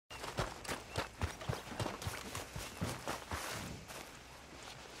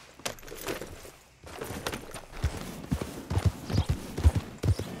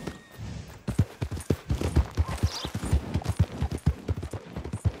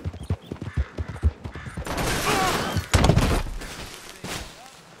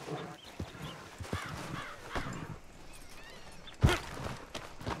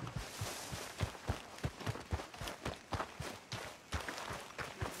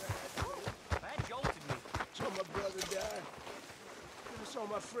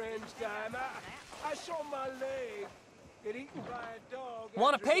saw my friends die. I saw my leg get eaten by a dog.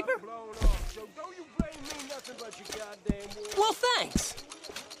 Want a paper? Blown off. So don't you blame me nothing but your goddamn word. Well, thanks.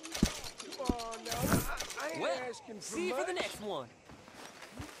 Come on now. I ain't asking for see you for the next one.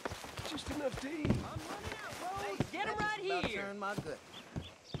 Just enough to eat. I'm running out, bro. Get him right here. Turn my gut.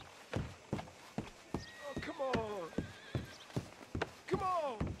 Oh, come on. Come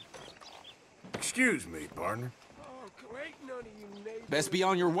on. Excuse me, partner. Oh, ain't none of you neighbors. Best be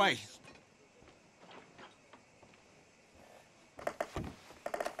on your way.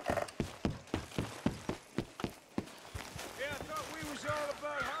 Yeah, I thought we was all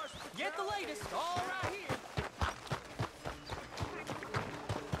about hospitality. Get the latest. All right here.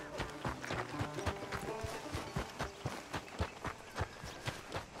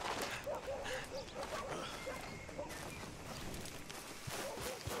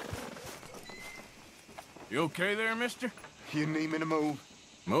 You okay there, mister? You need me to move?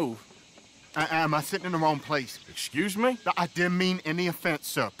 Move? Am I sitting in the wrong place? Excuse me? I didn't mean any offense,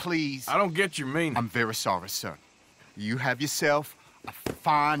 sir. Please. I don't get your meaning. I'm very sorry, sir. You have yourself a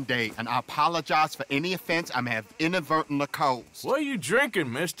fine day, and I apologize for any offense I may have inadvertently caused. What are you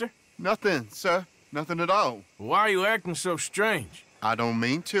drinking, mister? Nothing, sir. Nothing at all. Why are you acting so strange? I don't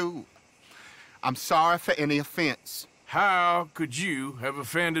mean to. I'm sorry for any offense. How could you have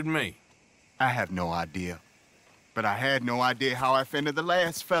offended me? I have no idea. But I had no idea how I offended the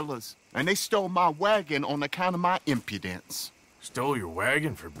last fellas. And they stole my wagon on account of my impudence. Stole your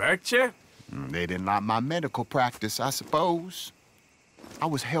wagon for back check? They didn't like my medical practice, I suppose. I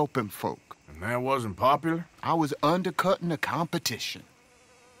was helping folk. And that wasn't popular? I was undercutting the competition.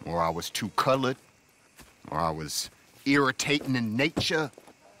 Or I was too colored. Or I was irritating in nature.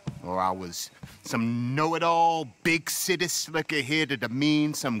 Or I was some know-it-all, big city slicker here to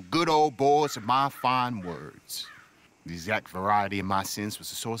demean some good old boys of my fine words. The exact variety of my sins was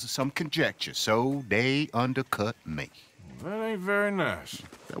the source of some conjecture, so they undercut me. That ain't very nice.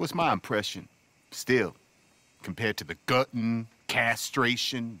 That was my impression. Still, compared to the gutting,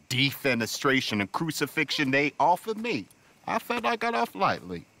 castration, defenestration, and crucifixion they offered me, I felt I got off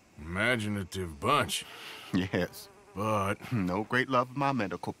lightly. Imaginative bunch. Yes. But no great love of my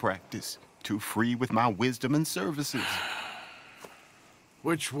medical practice. Too free with my wisdom and services.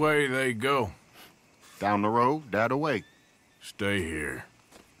 which way they go? Down the road, that way. Stay here.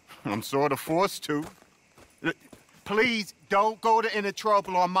 I'm sort of forced to. Please, don't go to any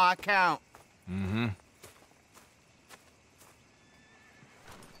trouble on my account. Mm-hmm.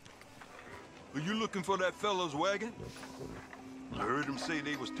 Are you looking for that fella's wagon? I heard him say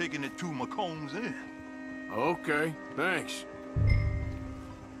they was taking it to McComb's Inn. Okay, thanks.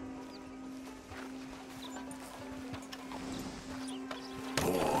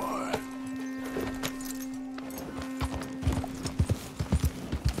 Boy.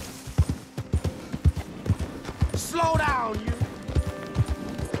 Slow down, you.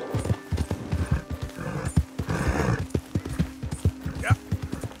 Yep.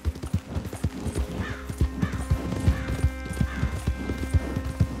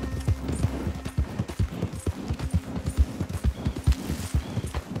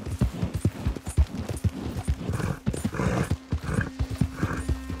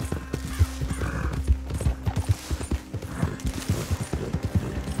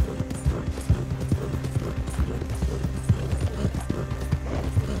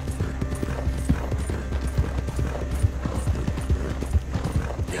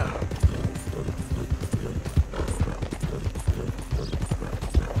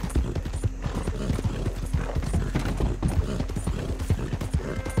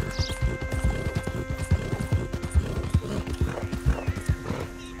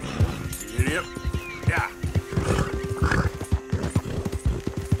 Yep. Yeah.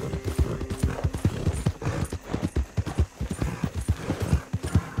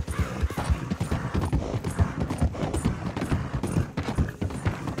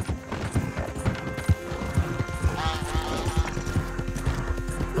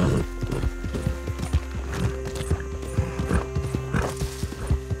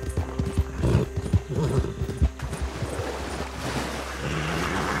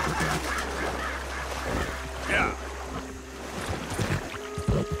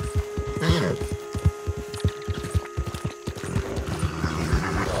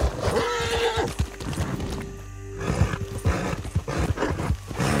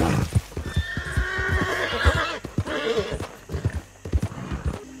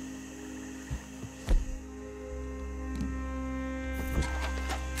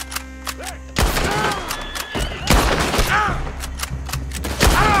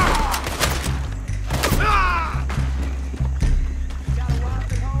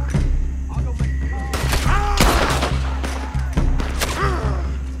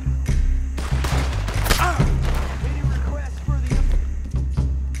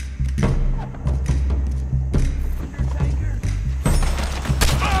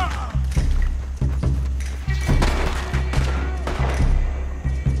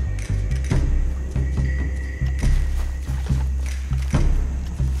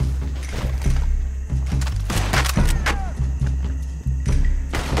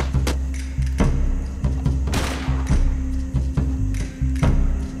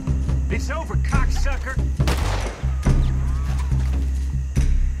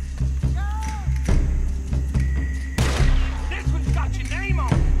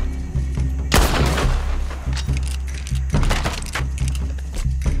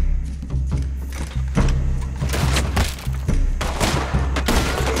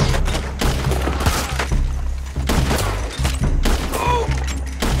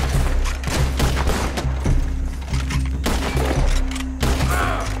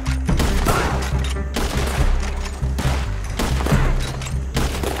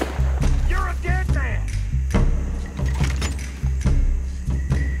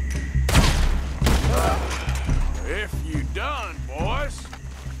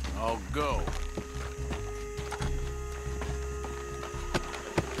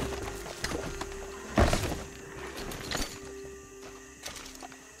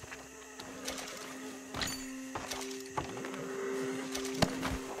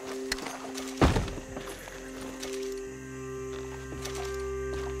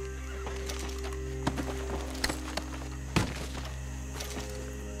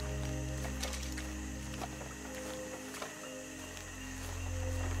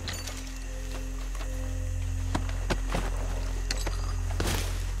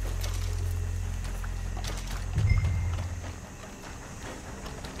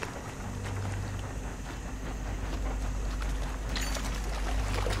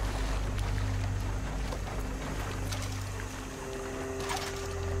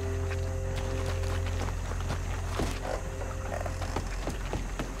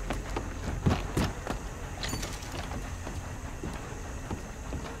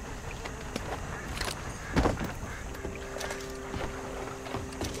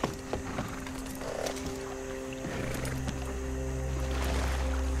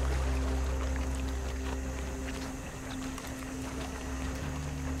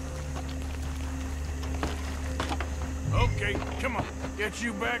 Come on, get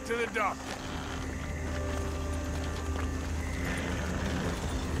you back to the doctor.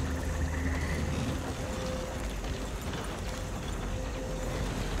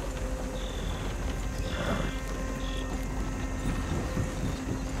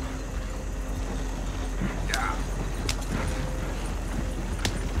 Yeah.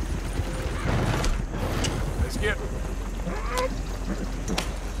 Let's get...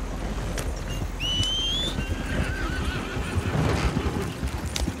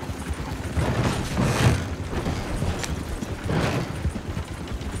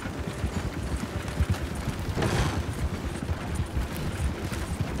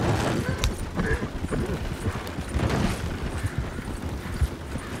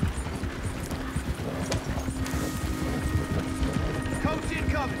 Coach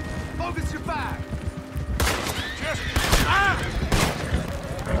incoming. Focus your fire. Just... Ah!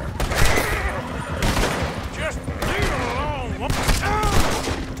 Just leave it alone. Ah!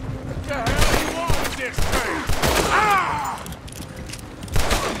 What the hell do you want with this thing? Ah!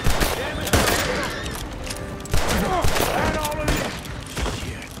 Damn it. And all of this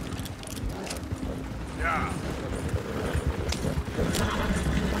shit. Yeah.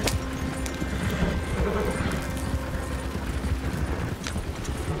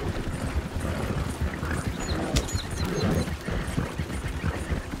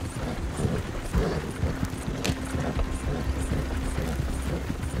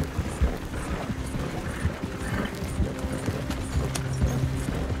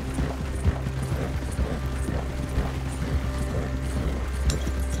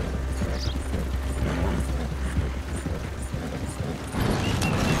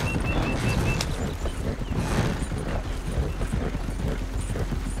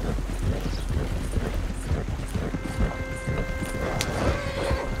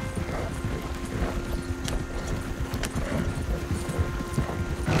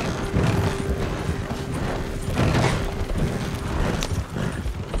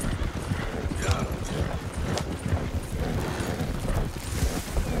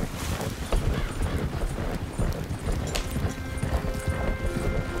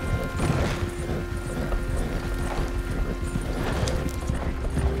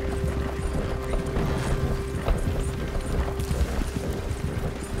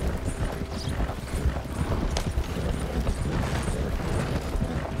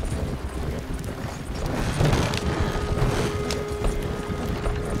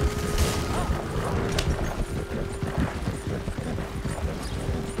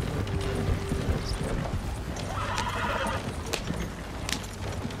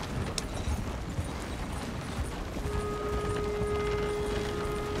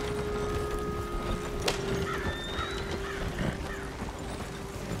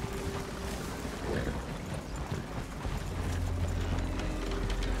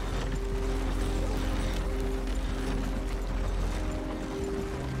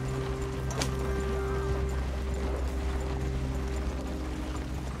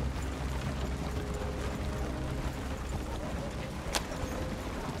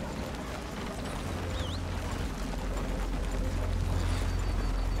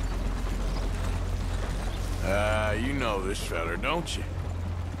 You know this fella, don't you?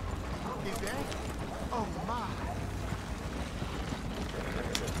 Is that? Oh, my.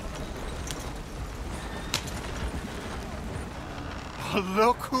 Oh,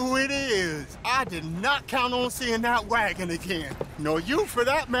 look who it is. I did not count on seeing that wagon again. Nor you, for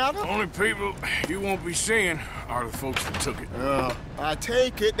that matter. Only people you won't be seeing are the folks that took it. I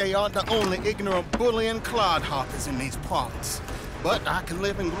take it they aren't the only ignorant bullying clodhoppers in these parts. But I can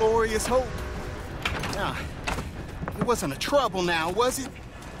live in glorious hope. Now, it wasn't a trouble now, was it?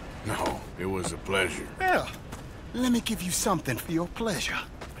 No, it was a pleasure. Well, let me give you something for your pleasure.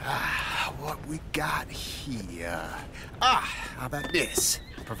 What we got here? How about this?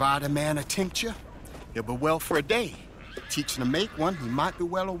 Provide a man a tincture, he'll be well for a day. Teach him to make one, he might be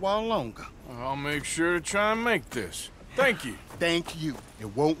well a while longer. I'll make sure to try and make this. Thank you. Thank you.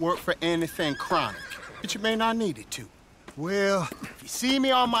 It won't work for anything chronic, but you may not need it to. Well, if you see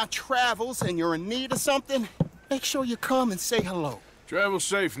me on my travels and you're in need of something, make sure you come and say hello. Travel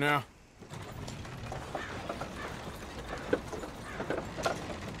safe now.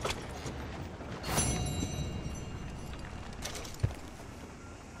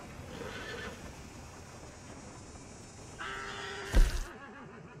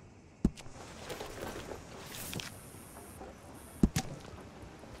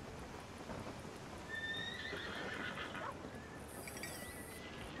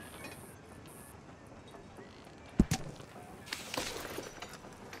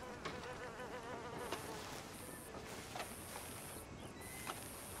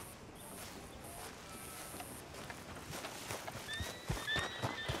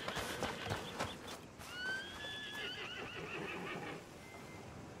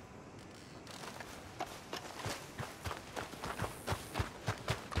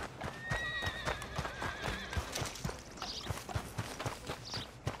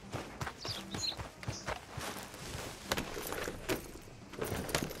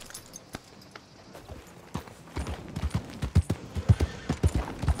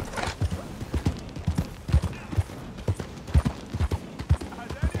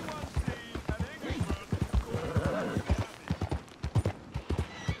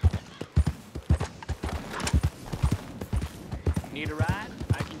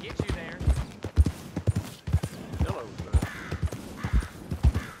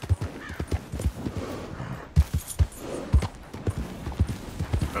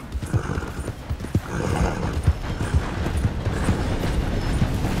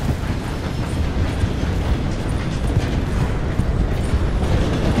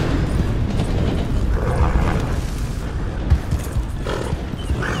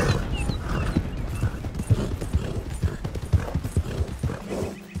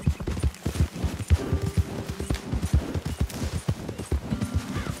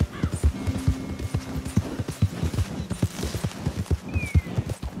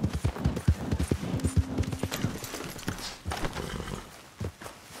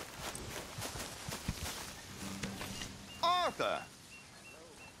 Arthur.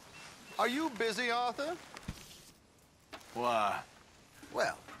 Are you busy, Arthur? Why?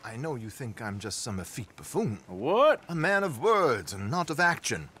 Well, I know you think I'm just some effete buffoon. What? A man of words and not of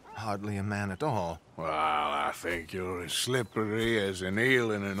action. Hardly a man at all. Well, I think you're as slippery as an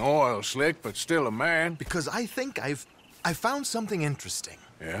eel in an oil slick, but still a man. Because I think I've found something interesting.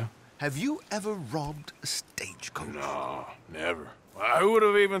 Yeah? Have you ever robbed a stagecoach? No, never. Well, who would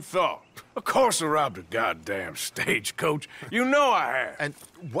have even thought? Of course I robbed a goddamn stagecoach. You know I have. And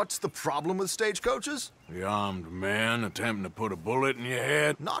what's the problem with stagecoaches? The armed man attempting to put a bullet in your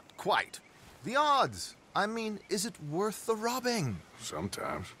head? Not quite. The odds. I mean, is it worth the robbing?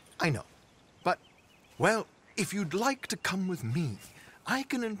 Sometimes. I know. But, well, if you'd like to come with me, I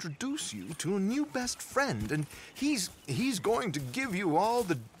can introduce you to a new best friend, and he's going to give you all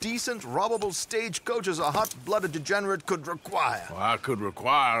the decent, robbable stagecoaches a hot-blooded degenerate could require. Well, I could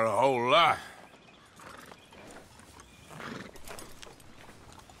require a whole lot.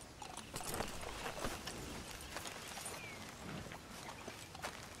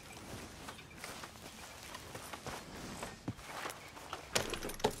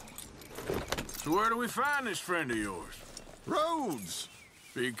 So where do we find this friend of yours? Roads.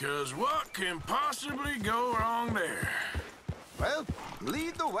 Because what can possibly go wrong there? Well,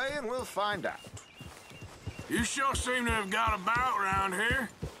 lead the way and we'll find out. You sure seem to have got about around here.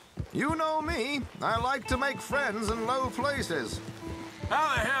 You know me. I like to make friends in low places.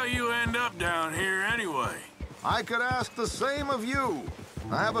 How the hell you end up down here anyway? I could ask the same of you.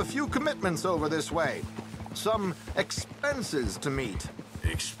 I have a few commitments over this way. Some expenses to meet.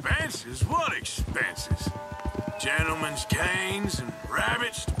 Expenses? What expenses? Gentlemen's canes and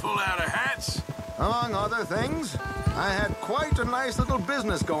rabbits to pull out of hats? Among other things, I had quite a nice little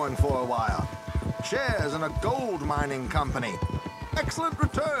business going for a while. Shares in a gold mining company. Excellent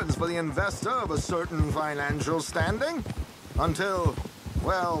returns for the investor of a certain financial standing. Until,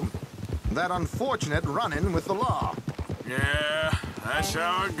 well, that unfortunate run-in with the law. Yeah, that's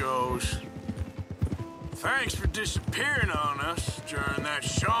how it goes. Thanks for disappearing on us during that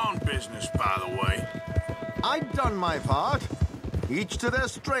Sean business, by the way. I'd done my part. Each to their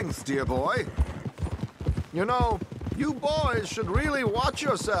strengths, dear boy. You know, you boys should really watch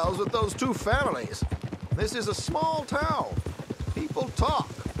yourselves with those two families. This is a small town. People talk.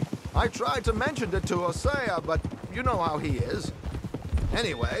 I tried to mention it to Hosea, but you know how he is.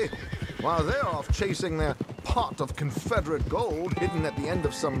 Anyway, while they're off chasing their pot of Confederate gold hidden at the end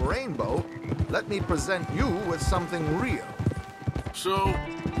of some rainbow, let me present you with something real. So,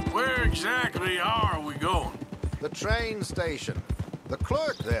 where exactly are we going? The train station. The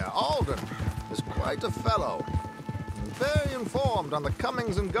clerk there, Alden, is quite a fellow. Very informed on the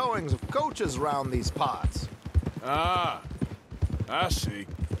comings and goings of coaches round these parts. Ah, I see.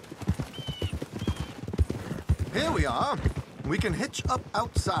 Here we are. We can hitch up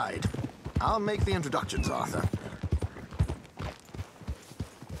outside. I'll make the introductions, Arthur.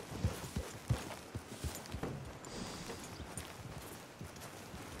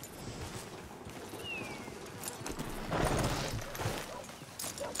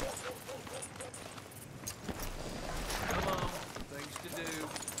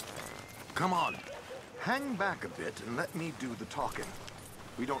 Come on. Hang back a bit and let me do the talking.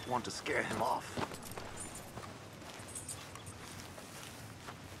 We don't want to scare him off.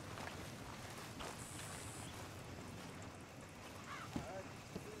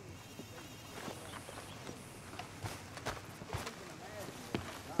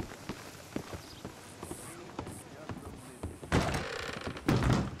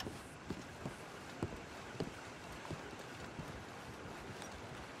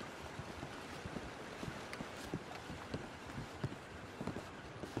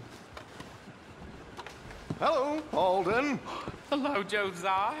 Hello, Alden. Hello,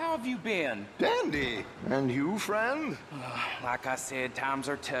 Josiah. How have you been? Dandy. And you, friend? Like I said, times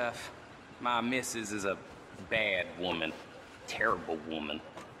are tough. My missus is a bad woman. Terrible woman.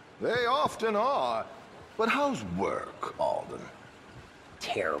 They often are. But how's work, Alden?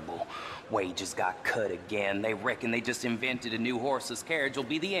 Terrible. Wages got cut again. They reckon they just invented a new horseless carriage will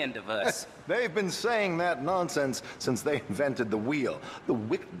be the end of us. They've been saying that nonsense since they invented the wheel. The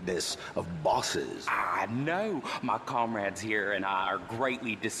wickedness of bosses. I know. My comrades here and I are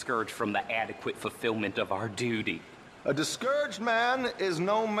greatly discouraged from the adequate fulfillment of our duty. A discouraged man is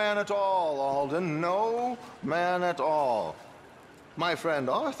no man at all, Alden. No man at all. My friend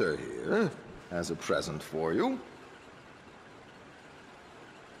Arthur here has a present for you.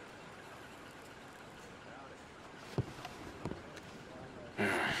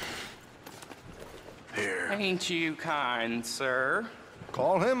 Here. Ain't you kind, sir?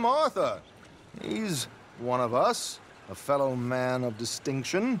 Call him Arthur. He's one of us, a fellow man of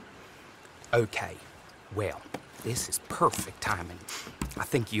distinction. Okay, well, this is perfect timing. I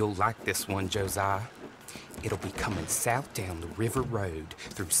think you'll like this one, Josiah. It'll be coming south down the river road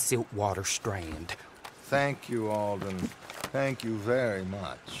through Siltwater Strand. Thank you, Alden. Thank you very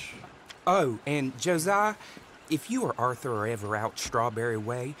much. Oh, and Josiah, if you or Arthur are ever out Strawberry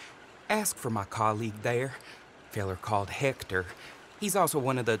Way, ask for my colleague there, feller called Hector. He's also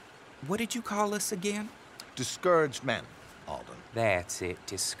one of the... What did you call us again? Discouraged men, Alden. That's it,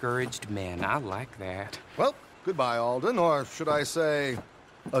 discouraged men. I like that. Well, goodbye, Alden, or should I say,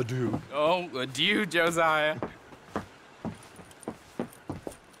 adieu. Oh, adieu, Josiah.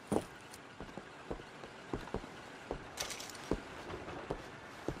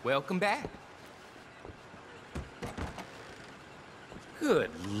 Welcome back.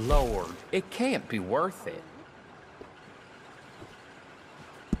 Good Lord, it can't be worth it.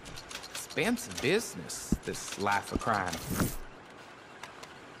 Expensive business, this life of crime.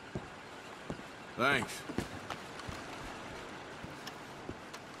 Thanks.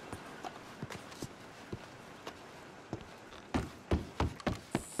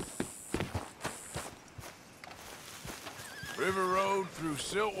 River Road through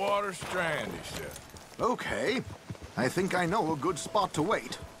Siltwater Strand, he said. Okay. I think I know a good spot to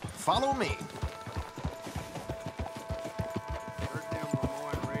wait. Follow me.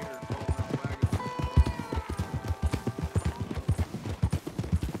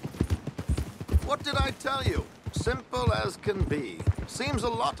 What did I tell you? Simple as can be. Seems a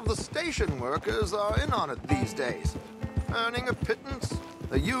lot of the station workers are in on it these days. Earning a pittance,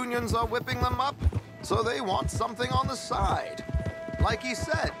 the unions are whipping them up, so they want something on the side. Like he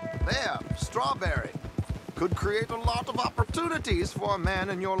said, there, Strawberry. Could create a lot of opportunities for a man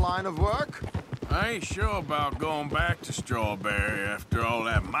in your line of work. I ain't sure about going back to Strawberry after all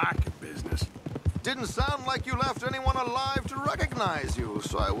that market business. Didn't sound like you left anyone alive to recognize you,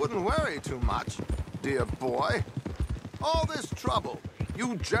 so I wouldn't worry too much, dear boy. All this trouble,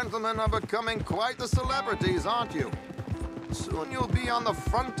 you gentlemen are becoming quite the celebrities, aren't you? Soon you'll be on the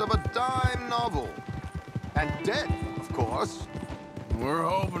front of a dime novel. And dead, of course. We're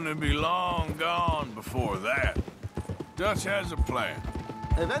hoping to be long gone before that. Dutch has a plan.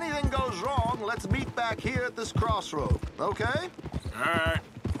 If anything goes wrong, let's meet back here at this crossroad, okay? All right.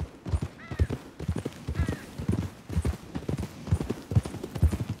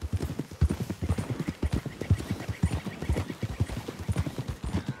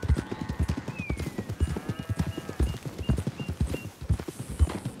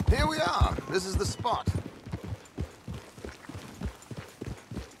 Here we are. This is the spot.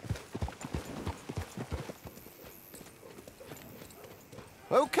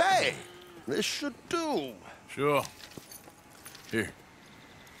 Okay. This should do. Sure. Here.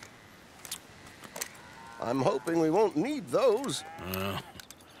 I'm hoping we won't need those.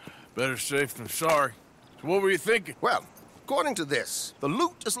 Better safe than sorry. So what were you thinking? Well, according to this, the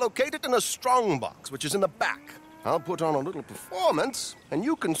loot is located in a strongbox, which is in the back. I'll put on a little performance, and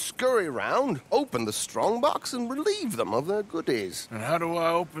you can scurry around, open the strongbox, and relieve them of their goodies. And how do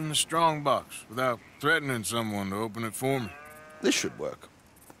I open the strong box without threatening someone to open it for me? This should work.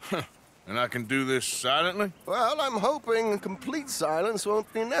 And I can do this silently? Well, I'm hoping complete silence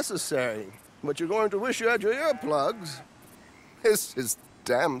won't be necessary. But you're going to wish you had your earplugs. This is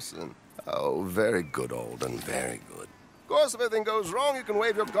Damson. Oh, very good, Alden, very good. Of course, if anything goes wrong, you can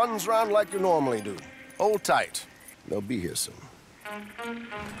wave your guns around like you normally do. Hold tight. They'll be here soon.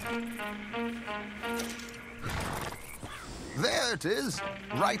 There it is.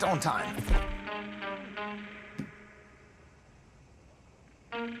 Right on time.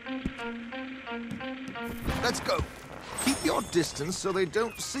 Let's go. Keep your distance so they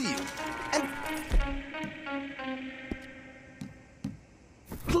don't see you. And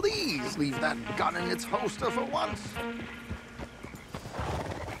please leave that gun in its holster for once.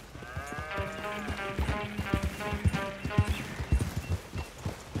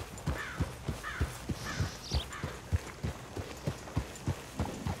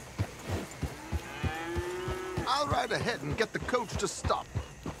 I'll ride ahead and get the coach to stop.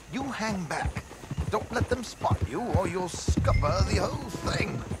 You hang back. Don't let them spot you, or you'll scupper the whole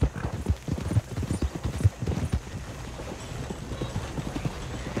thing.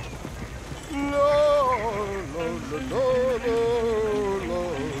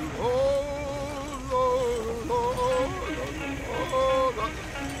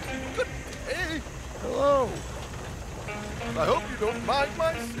 Good day. Hello. I hope you don't mind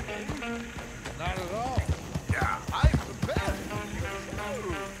my singing. Not at all. Yeah, I'm the best.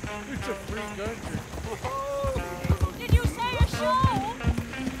 It's a free country. Did you say a show?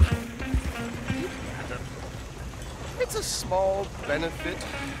 It's a small benefit to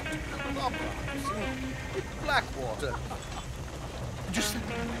clubhouse in Blackwater. Just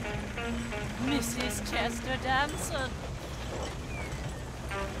Mrs. Chester Damson.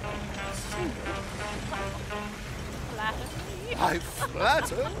 Flatter me. I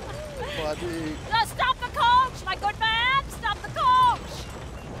flatter, buddy. Stop the coach, my good man! Stop the coach!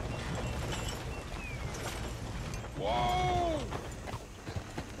 Whoa!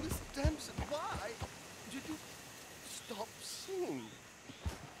 Miss Damson, why did you stop singing?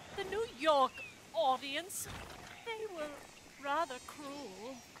 The New York audience, they were rather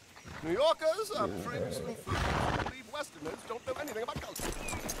cruel. New Yorkers are prince and fools who believe Westerners don't know anything about culture.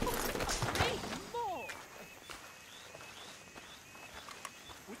 Three more.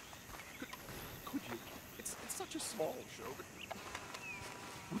 Could you? It's such a small show, but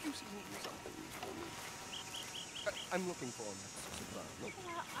would you sing something for me? I'm looking for an extra soprano.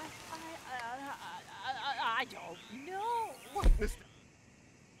 I don't know. What, Mr.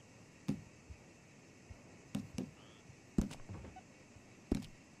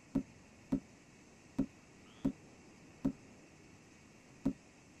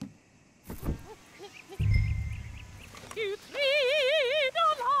 Tu grido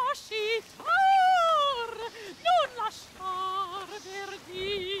lasciar, non lasciar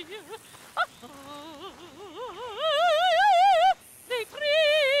verdir.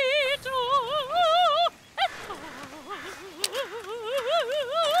 Decreto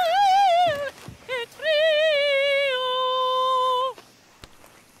et trio.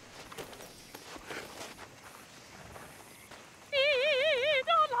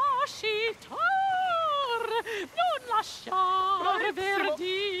 Grido lasciar, non lasciar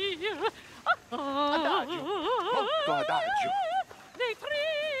verdir. Adagio. Molto adagio.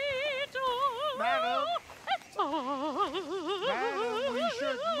 Decreto. Madam, we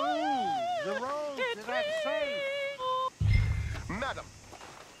should move. The roads are not safe. Madam,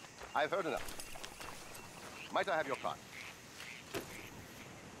 I've heard enough. Might I have your card?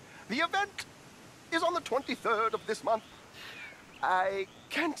 The event is on the 23rd of this month. I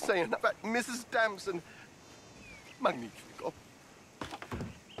can't say enough about Mrs. Damson. Magnifico.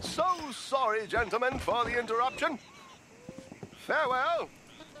 So sorry, gentlemen, for the interruption. Farewell.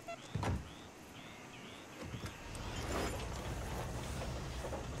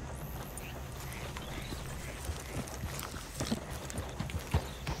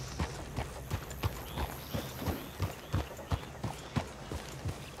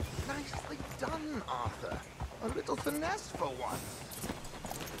 Nicely done, Arthur. A little finesse for once.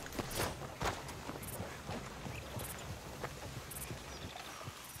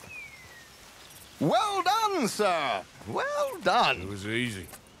 Well done, sir. Well done. It was easy.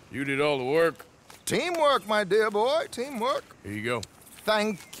 You did all the work. Teamwork, my dear boy. Teamwork. Here you go.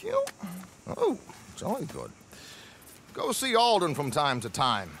 Thank you. Oh, jolly good. Go see Alden from time to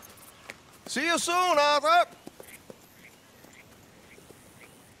time. See you soon, Arthur.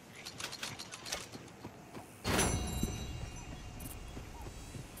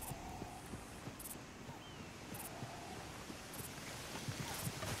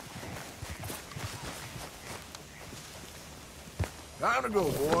 Time to go,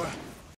 boy.